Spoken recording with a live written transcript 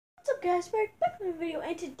up, guys? Back with a video,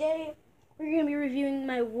 and today we're going to be reviewing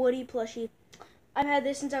my Woody plushie. I've had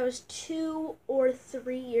this since I was 2 or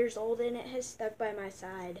 3 years old, and it has stuck by my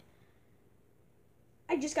side.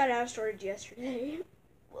 I just got it out of storage yesterday.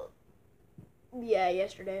 Well, yeah,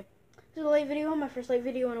 yesterday. This is a late video, my first late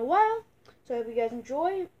video in a while, so I hope you guys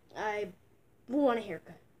enjoy. I want a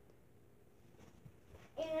haircut.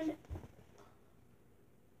 And,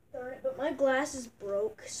 darn it, but my glasses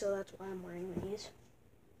broke, so that's why I'm wearing these.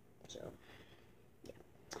 So, yeah,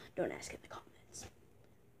 don't ask in the comments.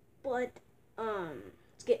 But,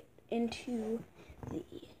 let's get into the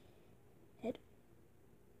head.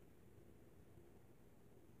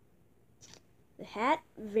 The hat,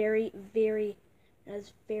 very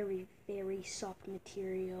soft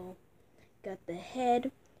material. Got the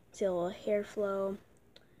head, it's a little hair flow.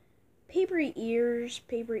 Papery ears,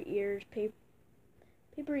 papery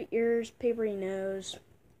nose.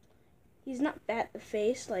 He's not fat in the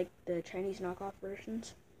face like the Chinese knockoff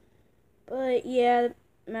versions. But yeah,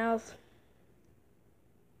 the mouth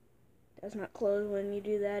does not close when you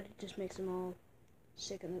do that. It just makes him all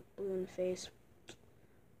sick and blue in the face.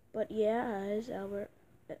 But yeah, eyes, Albert.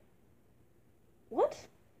 What?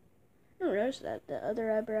 I didn't notice that. The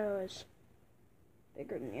other eyebrow is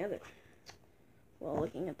bigger than the other. Well,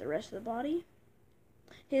 looking at the rest of the body.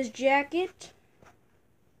 His jacket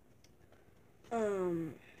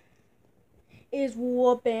is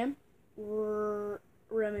whoop-bam,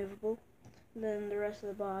 removable. Then the rest of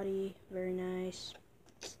the body, very nice.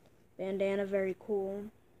 Bandana, very cool.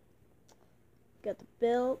 Got the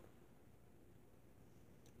belt,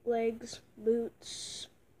 legs, boots,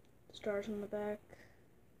 stars on the back,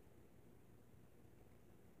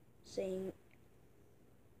 saying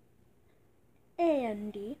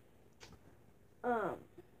Andy.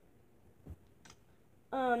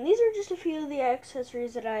 These are just a few of the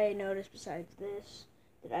accessories that I noticed besides this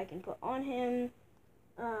that I can put on him.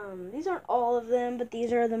 These aren't all of them, but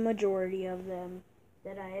these are the majority of them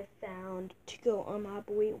that I have found to go on my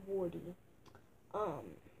boy Woody.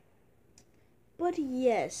 But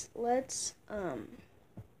yes, let's,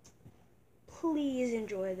 please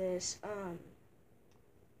enjoy this.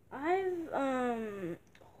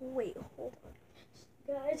 Wait, hold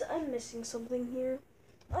on. Guys, I'm missing something here.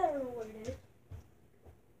 I don't know what it is.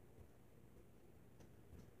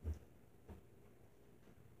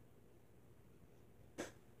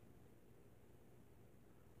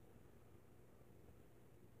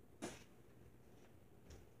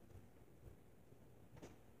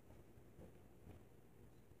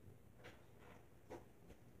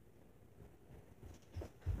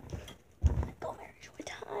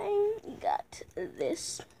 You got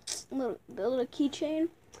this little keychain,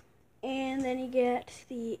 and then you get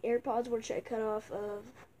the AirPods, which I cut off of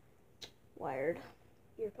wired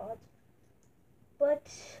earpods. But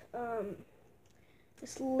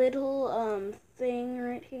this little thing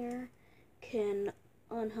right here can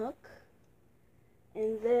unhook,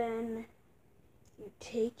 and then you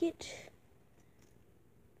take it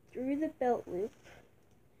through the belt loop.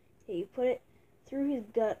 Okay, you put it through his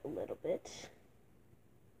gut a little bit.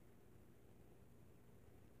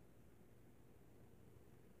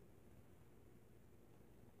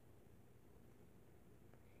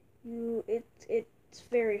 It's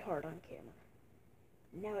very hard on camera.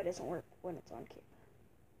 Now it doesn't work when it's on camera.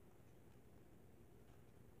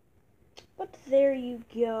 But there you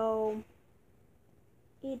go.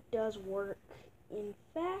 It does work. In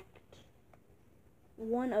fact,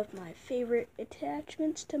 one of my favorite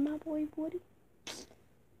attachments to my boy Woody.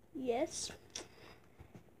 Yes.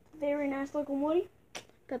 Very nice looking Woody.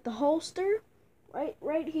 Got the holster.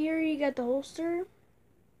 Right here you got the holster.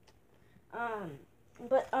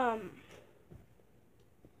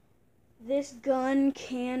 This gun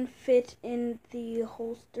can fit in the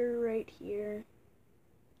holster right here.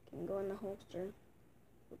 Can go in the holster.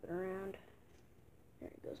 Flip it around. There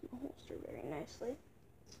it goes in the holster very nicely.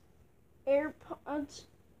 AirPods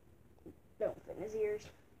don't fit in his ears,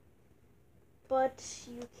 but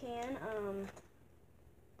you can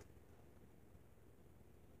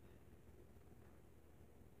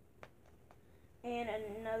and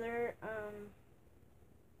another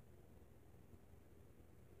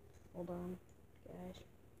hold on, guys.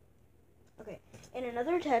 Okay, and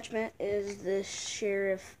another attachment is this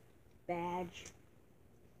sheriff badge.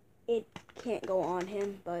 It can't go on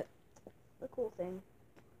him, but the cool thing.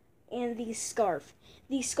 And the scarf.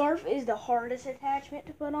 The scarf is the hardest attachment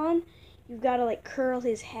to put on. You've got to like curl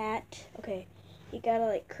his hat. Okay, you got to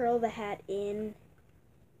like curl the hat in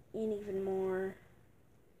even more.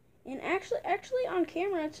 And actually on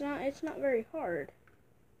camera it's not very hard.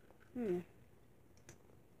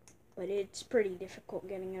 but it's pretty difficult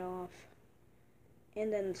getting it off.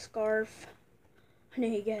 And then the scarf. I know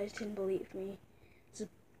you guys didn't believe me. So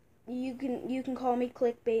you can call me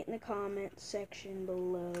clickbait in the comments section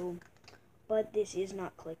below, but this is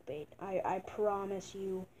not clickbait. I promise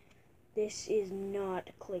you, this is not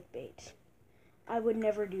clickbait. I would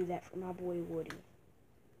never do that for my boy Woody.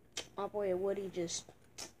 My boy Woody just,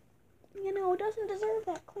 doesn't deserve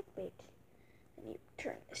that clickbait. I need to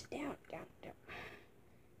turn this down.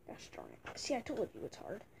 Gosh darn it. See, I told you it's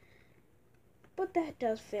hard. But that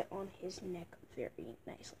does fit on his neck very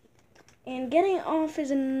nicely. And getting it off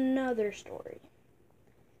is another story.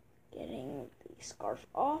 Getting the scarf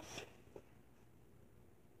off.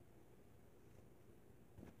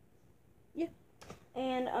 Yeah.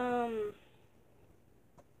 And,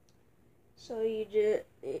 so you just,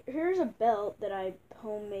 here's a belt that I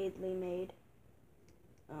homemadely made.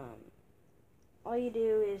 All you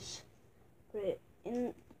do is put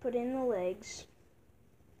in the legs.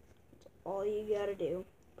 That's all you gotta do.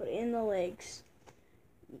 Put in the legs.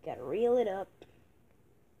 You gotta reel it up.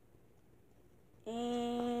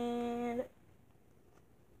 And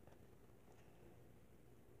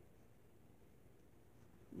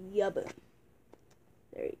boom.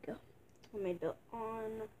 There you go. I made belt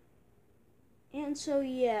on. And so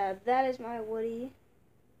yeah, that is my Woody.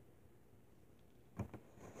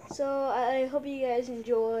 So I hope you guys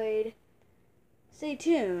enjoyed. Stay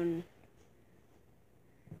tuned.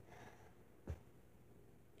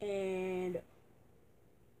 And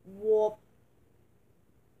whoop.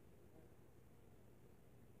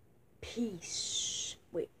 Peace.